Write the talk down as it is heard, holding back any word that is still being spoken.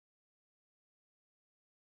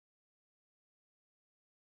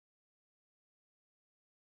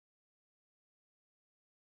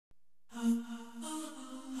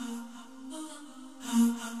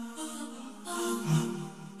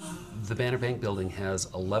The Banner Bank building has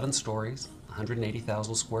 11 stories,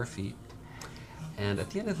 180,000 square feet, and at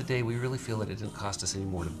the end of the day, we really feel that it didn't cost us any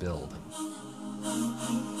more to build.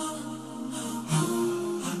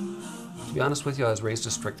 To be honest with you, I was raised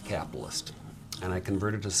a strict capitalist, and I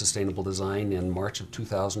converted to sustainable design in March of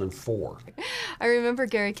 2004. I remember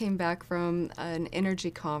Gary came back from an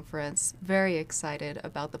energy conference very excited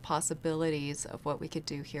about the possibilities of what we could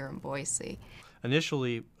do here in Boise.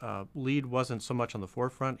 Initially, LEED wasn't so much on the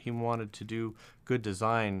forefront. He wanted to do good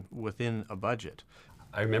design within a budget.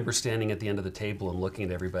 I remember standing at the end of the table and looking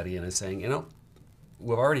at everybody and saying, you know,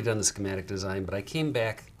 we've already done the schematic design, but I came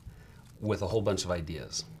back with a whole bunch of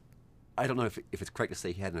ideas. I don't know if it's correct to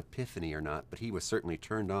say he had an epiphany or not, but he was certainly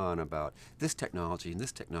turned on about this technology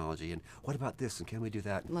and what about this and can we do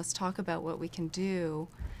that? Let's talk about what we can do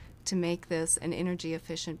to make this an energy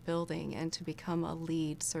efficient building and to become a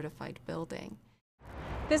LEED certified building.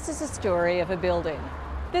 This is a story of a building.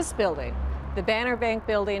 This building, the Banner Bank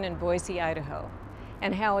building in Boise, Idaho,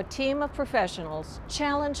 and how a team of professionals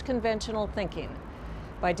challenged conventional thinking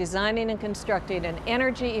by designing and constructing an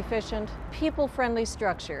energy-efficient, people-friendly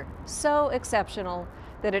structure so exceptional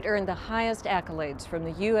that it earned the highest accolades from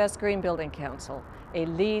the U.S. Green Building Council, a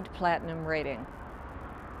LEED Platinum rating.